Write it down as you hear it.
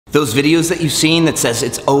Those videos that you've seen that says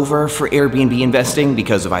it's over for Airbnb investing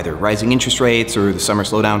because of either rising interest rates or the summer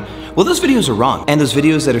slowdown, well, those videos are wrong. And those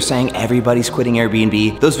videos that are saying everybody's quitting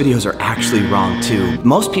Airbnb, those videos are actually wrong too.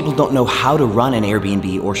 Most people don't know how to run an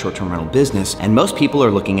Airbnb or short-term rental business, and most people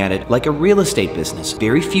are looking at it like a real estate business.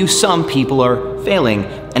 Some people are failing,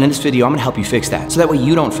 and in this video, I'm gonna help you fix that, so that way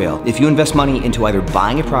you don't fail. If you invest money into either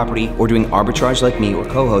buying a property or doing arbitrage like me or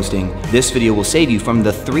co-hosting, this video will save you from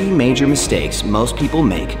the 3 major mistakes most people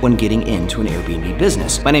make when getting into an Airbnb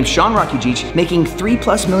business. My name's Sean Rakujich, making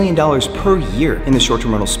 $3+ million per year in the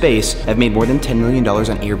short-term rental space. I've made more than $10 million on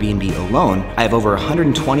Airbnb alone. I have over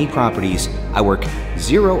 120 properties. I work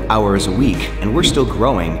 0 hours a week, and we're still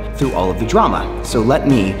growing through all of the drama. So let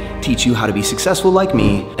me teach you how to be successful like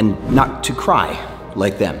me and not to cry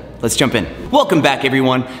like them. Let's jump in. Welcome back,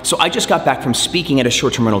 everyone. So I just got back from speaking at a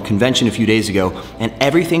short-term rental convention a few days ago, and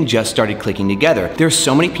everything just started clicking together. There's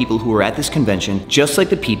so many people who are at this convention, just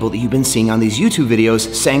like the people that you've been seeing on these YouTube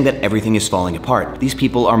videos saying that everything is falling apart. These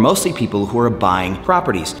people are mostly people who are buying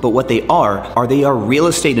properties, but what they are real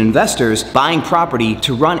estate investors buying property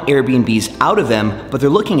to run Airbnbs out of them, but they're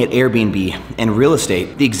looking at Airbnb and real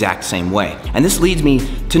estate the exact same way. And this leads me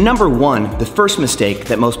to number 1, the first mistake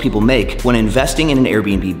that most people make when investing in an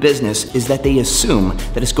Airbnb business is that they assume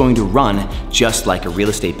that it's going to run just like a real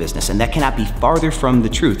estate business, and that cannot be farther from the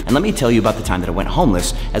truth. And let me tell you about the time that I went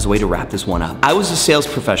homeless as a way to wrap this one up. I was a sales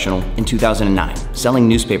professional in 2009, selling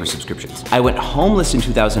newspaper subscriptions. I went homeless in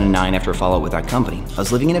 2009 after a fallout with our company. I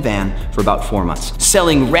was living in a van for about 4 months,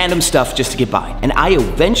 selling random stuff just to get by. And I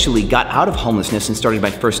eventually got out of homelessness and started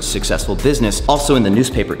my first successful business, also in the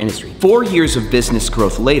newspaper industry. 4 years of business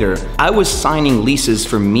growth later, I was signing leases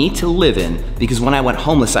for me to live in because when I went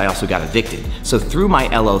homeless, I also got evicted. So through my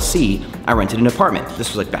LLC, I rented an apartment. This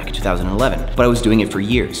was like back in 2011, but I was doing it for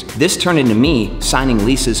years. This turned into me signing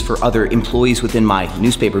leases for other employees within my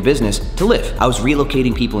newspaper business to live. I was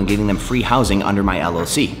relocating people and giving them free housing under my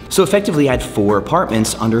LLC. So effectively, I had 4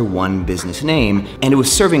 apartments under one business name, and it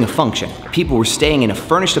was serving a function. People were staying in a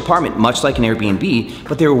furnished apartment, much like an Airbnb,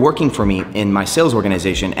 but they were working for me in my sales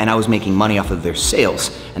organization, and I was making money off of their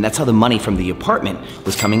sales. And that's how the money from the apartment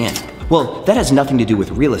was coming in. Well, that has nothing to do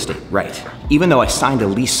with real estate, right? Even though I signed a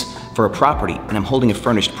lease for a property and I'm holding a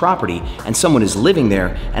furnished property and someone is living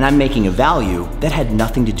there and I'm making a value, that had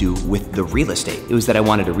nothing to do with the real estate. It was that I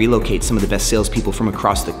wanted to relocate some of the best salespeople from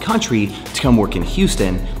across the country to come work in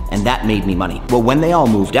Houston, and that made me money. Well, when they all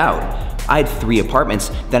moved out, I had 3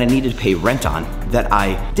 apartments that I needed to pay rent on that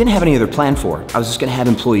I didn't have any other plan for. I was just gonna have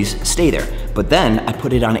employees stay there. But then I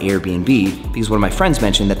put it on Airbnb because one of my friends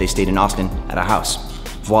mentioned that they stayed in Austin at a house.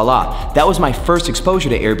 Voila, that was my first exposure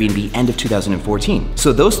to Airbnb end of 2014.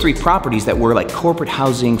 So those 3 properties that were like corporate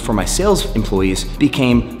housing for my sales employees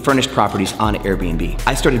became furnished properties on Airbnb.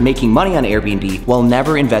 I started making money on Airbnb while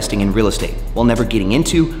never investing in real estate, while never getting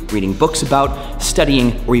into, reading books about,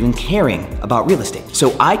 studying, or even caring about real estate.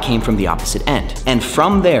 So I came from the opposite end. And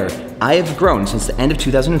from there, I have grown since the end of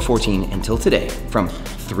 2014 until today from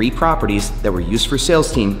 3 properties that were used for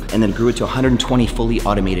sales team and then grew it to 120 fully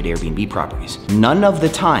automated Airbnb properties. None of the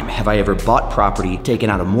time have I ever bought property, taken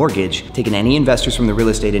out a mortgage, taken any investors from the real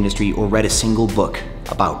estate industry, or read a single book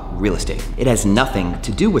about real estate. It has nothing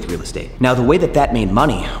to do with real estate. Now, the way that that made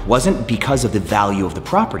money wasn't because of the value of the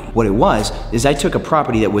property. What it was is I took a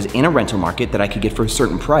property that was in a rental market that I could get for a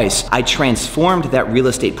certain price. I transformed that real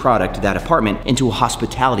estate product, that apartment, into a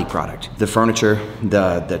hospitality product. The furniture,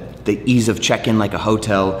 the ease of check-in like a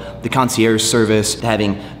hotel, the concierge service,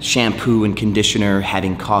 having shampoo and conditioner,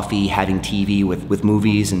 having coffee, having TV with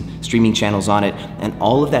movies and streaming channels on it, and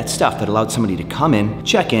all of that stuff that allowed somebody to come in,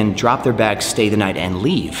 check in, drop their bags, stay the night, and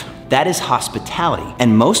leave. That is hospitality.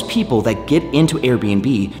 And most people that get into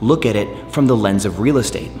Airbnb look at it from the lens of real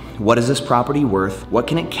estate. What is this property worth? What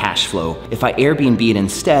can it cash flow? If I Airbnb it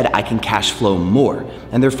instead, I can cash flow more.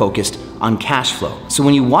 And they're focused on cash flow. So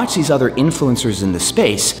when you watch these other influencers in the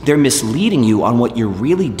space, they're misleading you on what you're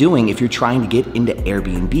really doing if you're trying to get into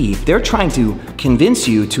Airbnb. They're trying to convince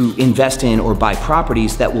you to invest in or buy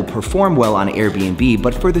properties that will perform well on Airbnb,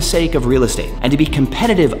 but for the sake of real estate. And to be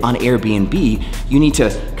competitive on Airbnb, you need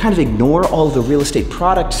to kind of ignore all the real estate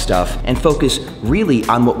product stuff and focus really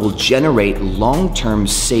on what will generate long-term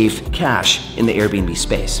safe cash in the Airbnb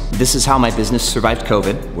space. This is how my business survived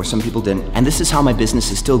COVID, where some people didn't, and this is how my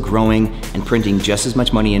business is still growing and printing just as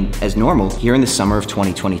much money as normal here in the summer of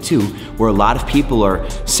 2022, where a lot of people are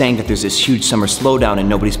saying that there's this huge summer slowdown and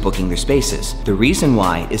nobody's booking their spaces. The reason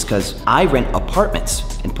why is because I rent apartments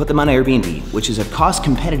and put them on Airbnb, which is a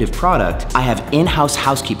cost-competitive product. I have in-house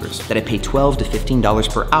housekeepers that I pay $12 to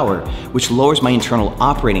 $15 per hour, which lowers my internal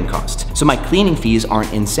operating costs. So my cleaning fees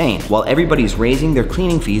aren't insane. While everybody's raising their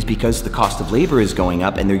cleaning fees because the cost of labor is going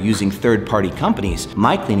up and they're using third-party companies,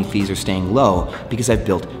 my cleaning fees are staying low because I've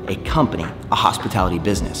built a company, a hospitality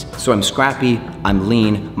business. So I'm scrappy, I'm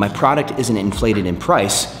lean, my product isn't inflated in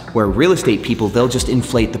price, where real estate people, they'll just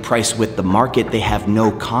inflate the price with the market. They have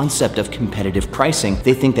no concept of competitive pricing.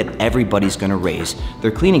 They think that everybody's gonna raise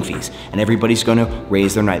their cleaning fees and everybody's gonna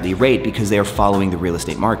raise their nightly rate because they are following the real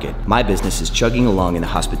estate market. My business is chugging along in the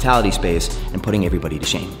hospitality space and putting everybody to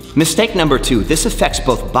shame. Mistake number 2, this affects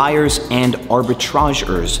both buyers and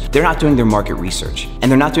arbitrageurs. They're not doing their market research,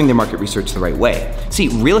 and they're not doing their market research the right way. See,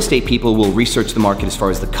 real estate people will research the market as far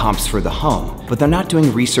as the comps for the home, but they're not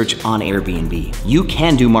doing research on Airbnb. You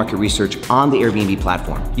can do market research on the Airbnb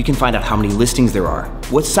platform. You can find out how many listings there are,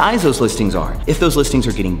 what size those listings are, if those listings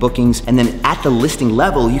are getting bookings, and then at the listing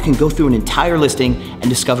level, you can go through an entire listing and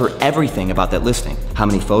discover everything about that listing. How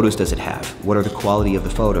many photos does it have? What are the quality of the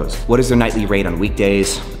photos? What is their nightly rate on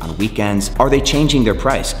weekdays, on weekends? Are they changing their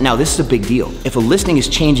price? Now, this is a big deal. If a listing is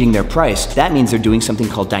changing their price, that means they're doing something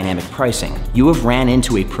called dynamic pricing. You have ran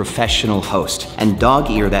into a professional host and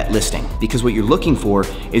dog-ear that listing, because what you're looking for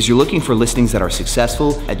is you're looking for listings that are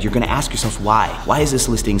successful, and you're gonna ask yourself why. Why is this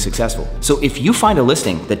listing successful? So if you find a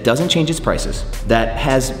listing that doesn't change its prices, that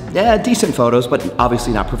has decent photos, but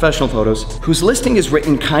obviously not professional photos, whose listing is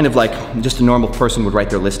written kind of like just a normal person would write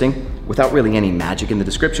their listing, without really any magic in the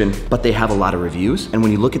description, but they have a lot of reviews, and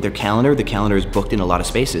when you look at their calendar, the calendar is booked in a lot of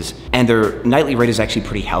spaces, and their nightly rate is actually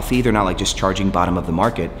pretty healthy. They're not like just charging bottom of the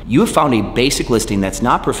market. You have found a basic listing that's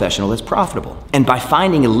not professional, that's profitable. And by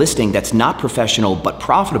finding a listing that's not professional but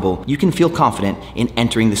profitable, you can feel confident in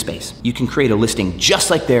entering the space. You can create a listing just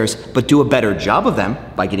like theirs, but do a better job of them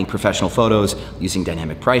by getting professional photos, using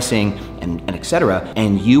dynamic pricing, and etc.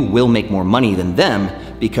 And you will make more money than them,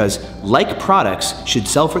 because like products should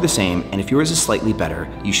sell for the same, and if yours is slightly better,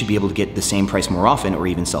 you should be able to get the same price more often or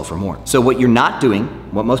even sell for more. So what you're not doing,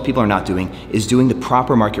 what most people are not doing, is doing the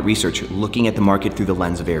proper market research, looking at the market through the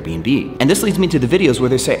lens of Airbnb. And this leads me to the videos where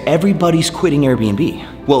they say everybody's quitting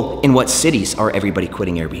Airbnb. Well, in what cities are everybody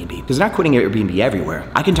quitting Airbnb? Because they're not quitting Airbnb everywhere.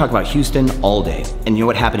 I can talk about Houston all day. And you know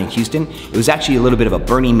what happened in Houston? It was actually a little bit of a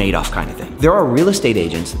Bernie Madoff kind of thing. There are real estate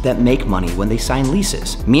agents that make money when they sign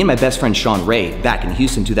leases. Me and my best friend Sean Ray, back in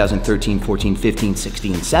Houston 2013, 14, 15,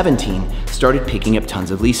 16, 17, started picking up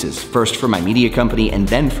tons of leases. First for my media company and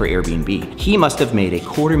then for Airbnb. He must have made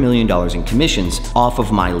 $250,000 in commissions off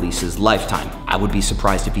of my lease's lifetime. I would be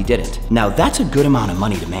surprised if he didn't. Now that's a good amount of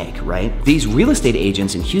money to make, right? These real estate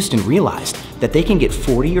agents in Houston realized that they can get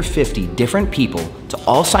 40 or 50 different people to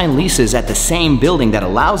all sign leases at the same building that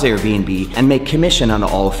allows Airbnb and make commission on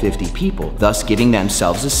all 50 people, thus giving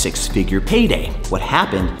themselves a 6-figure payday. What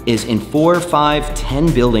happened is in 4, 5,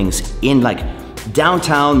 10 buildings in like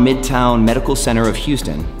downtown, midtown, medical center of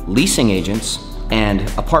Houston, leasing agents and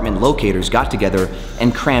apartment locators got together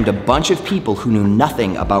and crammed a bunch of people who knew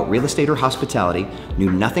nothing about real estate or hospitality,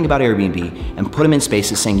 knew nothing about Airbnb, and put them in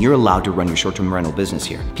spaces saying you're allowed to run your short-term rental business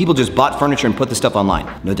here. People just bought furniture and put the stuff online.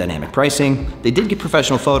 No dynamic pricing. They did get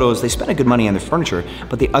professional photos. They spent a good money on their furniture,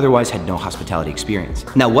 but they otherwise had no hospitality experience.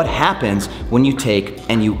 Now, what happens when you take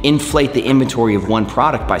and you inflate the inventory of one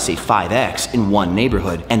product by say 5x in one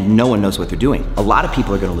neighborhood and no one knows what they're doing? A lot of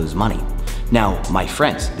people are gonna lose money. Now, my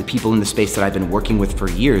friends, the people in the space that I've been working with for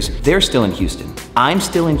years, they're still in Houston. I'm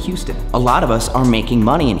still in Houston. A lot of us are making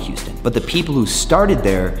money in Houston, but the people who started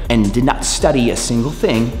there and did not study a single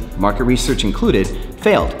thing, market research included,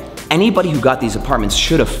 failed. Anybody who got these apartments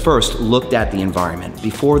should have first looked at the environment.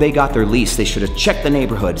 Before they got their lease, they should have checked the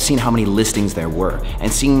neighborhood, seen how many listings there were, and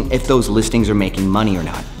seen if those listings are making money or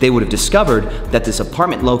not. They would have discovered that this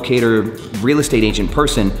apartment locator, real estate agent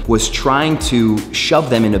person was trying to shove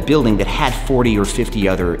them in a building that had 40 or 50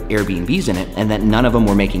 other Airbnbs in it, and that none of them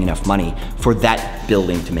were making enough money for that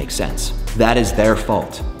building to make sense. That is their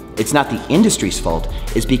fault. It's not the industry's fault,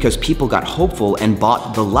 it's because people got hopeful and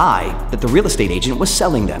bought the lie that the real estate agent was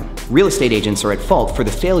selling them. Real estate agents are at fault for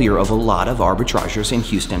the failure of a lot of arbitrageurs in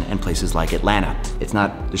Houston and places like Atlanta. It's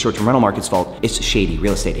not the short-term rental market's fault, it's shady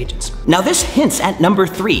real estate agents. Now this hints at number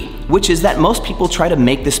 3, which is that most people try to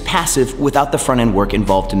make this passive without the front-end work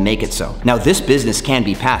involved to make it so. Now this business can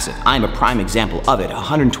be passive. I'm a prime example of it.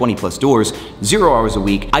 120 plus doors, 0 hours a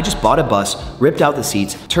week. I just bought a bus, ripped out the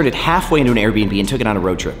seats, turned it halfway into an Airbnb and took it on a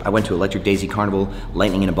road trip. I went to Electric Daisy Carnival,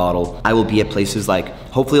 Lightning in a Bottle. I will be at places like,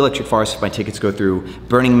 hopefully Electric Forest if my tickets go through,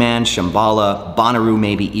 Burning Man, Shambhala, Bonnaroo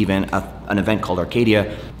maybe even, an event called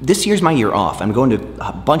Arcadia. This year's my year off. I'm going to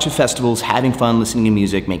a bunch of festivals, having fun, listening to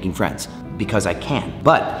music, making friends, because I can.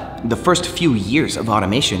 But the first few years of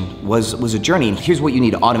automation was a journey, and here's what you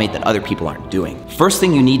need to automate that other people aren't doing. First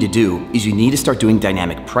thing you need to do is you need to start doing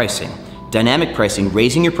dynamic pricing. Dynamic pricing,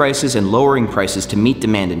 raising your prices and lowering prices to meet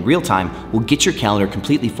demand in real time, will get your calendar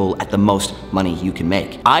completely full at the most money you can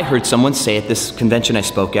make. I heard someone say at this convention I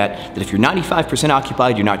spoke at that if you're 95%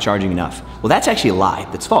 occupied, you're not charging enough. Well, that's actually a lie.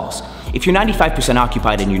 That's false. If you're 95%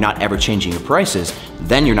 occupied and you're not ever changing your prices,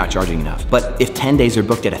 then you're not charging enough. But if 10 days are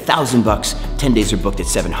booked at $1,000, 10 days are booked at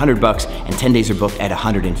 $700, and 10 days are booked at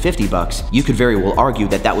 $150, you could very well argue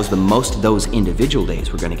that that was the most those individual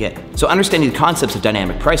days were gonna get. So understanding the concepts of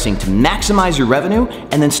dynamic pricing to maximize your revenue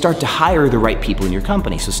and then start to hire the right people in your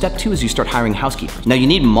company. So step 2 is you start hiring housekeepers. Now you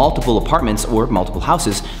need multiple apartments or multiple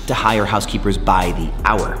houses to hire housekeepers by the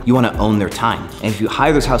hour. You wanna own their time. And if you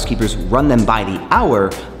hire those housekeepers, run them by the hour,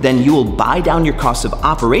 then you will buy down your costs of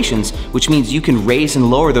operations, which means you can raise and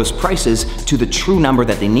lower those prices to the true number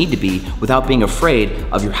that they need to be without being afraid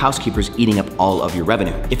of your housekeepers eating up all of your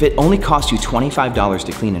revenue. If it only costs you $25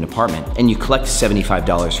 to clean an apartment and you collect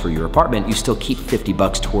 $75 for your apartment, you still keep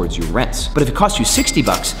 $50 towards your rents. But if it costs you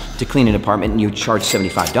 $60 to clean an apartment and you charge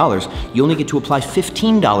 $75, you only get to apply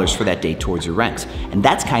 $15 for that day towards your rent. And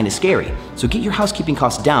that's kind of scary. So get your housekeeping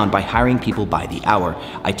costs down by hiring people by the hour.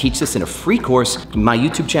 I teach this in a free course, my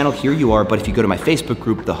YouTube channel, here you are, but if you go to my Facebook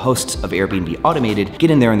group, the hosts of Airbnb Automated,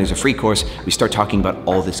 get in there and there's a free course. We start talking about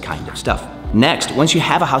all this kind of stuff. Next, once you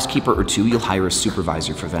have a housekeeper or two, you'll hire a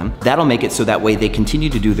supervisor for them. That'll make it so that way they continue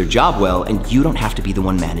to do their job well and you don't have to be the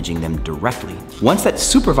one managing them directly. Once that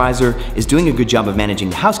supervisor is doing a good job of managing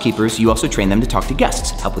the housekeepers, you also train them to talk to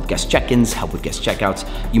guests, help with guest check-ins, help with guest checkouts.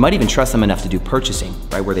 You might even trust them enough to do purchasing,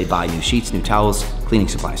 right, where they buy new sheets, new towels, cleaning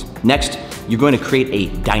supplies. Next, you're going to create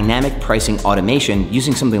a dynamic pricing automation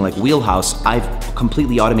using something like Wheelhouse. I've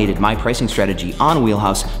completely automated my pricing strategy on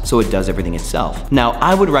Wheelhouse so it does everything itself. Now,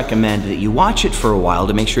 I would recommend that you watch it for a while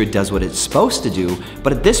to make sure it does what it's supposed to do,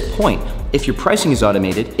 but at this point, if your pricing is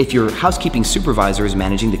automated, if your housekeeping supervisor is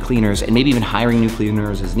managing the cleaners and maybe even hiring new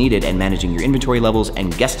cleaners as needed and managing your inventory levels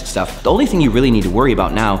and guest stuff, the only thing you really need to worry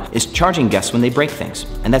about now is charging guests when they break things,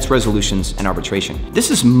 and that's resolutions and arbitration. This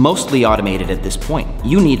is mostly automated at this point.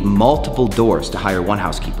 You need multiple doors to hire one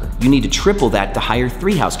housekeeper. You need to triple that to hire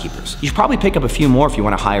 3 housekeepers. You should probably pick up a few more if you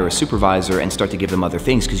want to hire a supervisor and start to give them other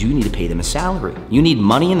things because you need to pay them a salary. You need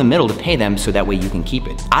money in the middle to pay them so that way you can keep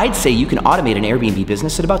it. I'd say you can automate an Airbnb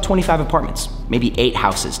business at about 25 apartments, maybe 8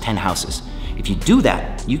 houses, 10 houses. If you do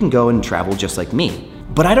that, you can go and travel just like me.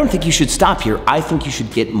 But I don't think you should stop here. I think you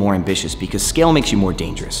should get more ambitious because scale makes you more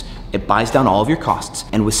dangerous. It buys down all of your costs,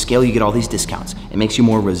 and with scale you get all these discounts. It makes you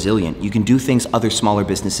more resilient. You can do things other smaller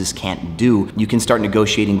businesses can't do. You can start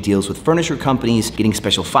negotiating deals with furniture companies, getting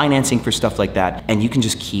special financing for stuff like that, and you can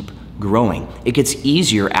just keep growing. It gets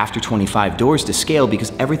easier after 25 doors to scale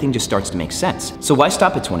because everything just starts to make sense. So why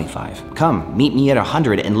stop at 25? Come, meet me at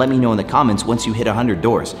 100 and let me know in the comments once you hit 100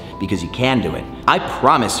 doors, because you can do it. I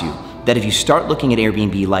promise you that if you start looking at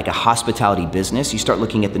Airbnb like a hospitality business, you start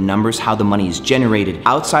looking at the numbers, how the money is generated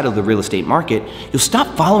outside of the real estate market, you'll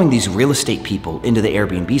stop following these real estate people into the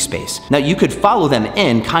Airbnb space. Now you could follow them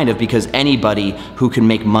in kind of because anybody who can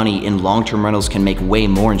make money in long-term rentals can make way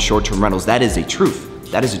more in short-term rentals. That is a truth.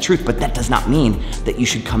 That is the truth, but that does not mean that you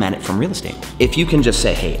should come at it from real estate. If you can just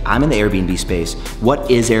say, hey, I'm in the Airbnb space, what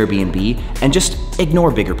is Airbnb? And just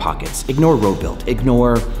ignore bigger pockets, ignore RoBuilt,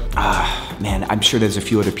 ignore, man, I'm sure there's a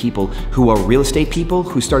few other people who are real estate people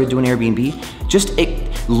who started doing Airbnb. Just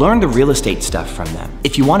learn the real estate stuff from them.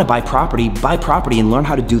 If you wanna buy property and learn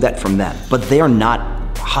how to do that from them. But they are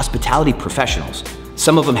not hospitality professionals.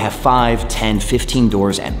 Some of them have 5, 10, 15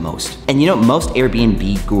 doors at most. And you know, most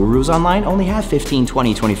Airbnb gurus online only have 15,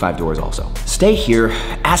 20, 25 doors also. Stay here,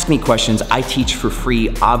 ask me questions. I teach for free.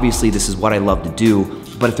 Obviously, this is what I love to do.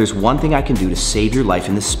 But if there's one thing I can do to save your life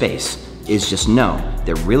in this space, is just know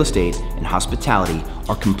that real estate and hospitality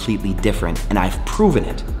are completely different, and I've proven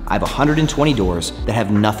it. I have 120 doors that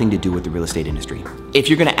have nothing to do with the real estate industry. If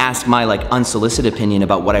you're gonna ask my unsolicited opinion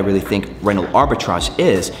about what I really think rental arbitrage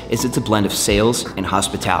is it's a blend of sales and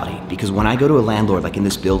hospitality. Because when I go to a landlord, like in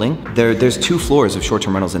this building, there's 2 floors of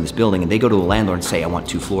short-term rentals in this building, and they go to a landlord and say, I want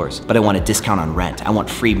 2 floors, but I want a discount on rent. I want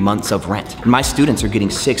free months of rent. And my students are getting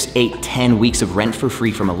 6, 8, 10 weeks of rent for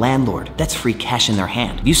free from a landlord. That's free cash in their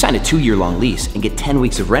hand. If you sign a 2-year-long lease and get 10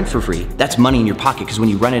 weeks of rent for free, that's money in your pocket, because when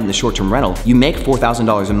you run it in the short-term rental, you make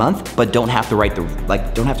 $4,000 a month, but don't have to write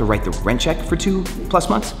the rent check for 2+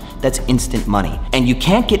 months. That's instant money. And you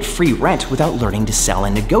can't get free rent without learning to sell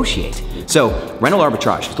and negotiate. So rental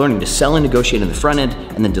arbitrage is learning to sell and negotiate in the front end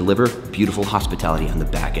and then deliver beautiful hospitality on the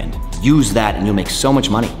back end. Use that and you'll make so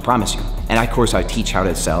much money, promise you. And of course, I teach how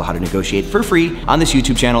to sell, how to negotiate for free on this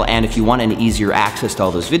YouTube channel. And if you want an easier access to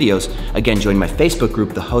all those videos, again, join my Facebook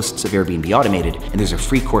group, The Hosts of Airbnb Automated, and there's a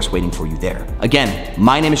free course waiting for you there. Again,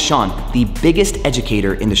 my name is Sean, the biggest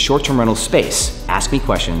educator in the short-term rental space. Ask me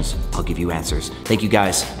questions, I'll give you answers. Thank you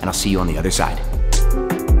guys, and I'll see you on the other side.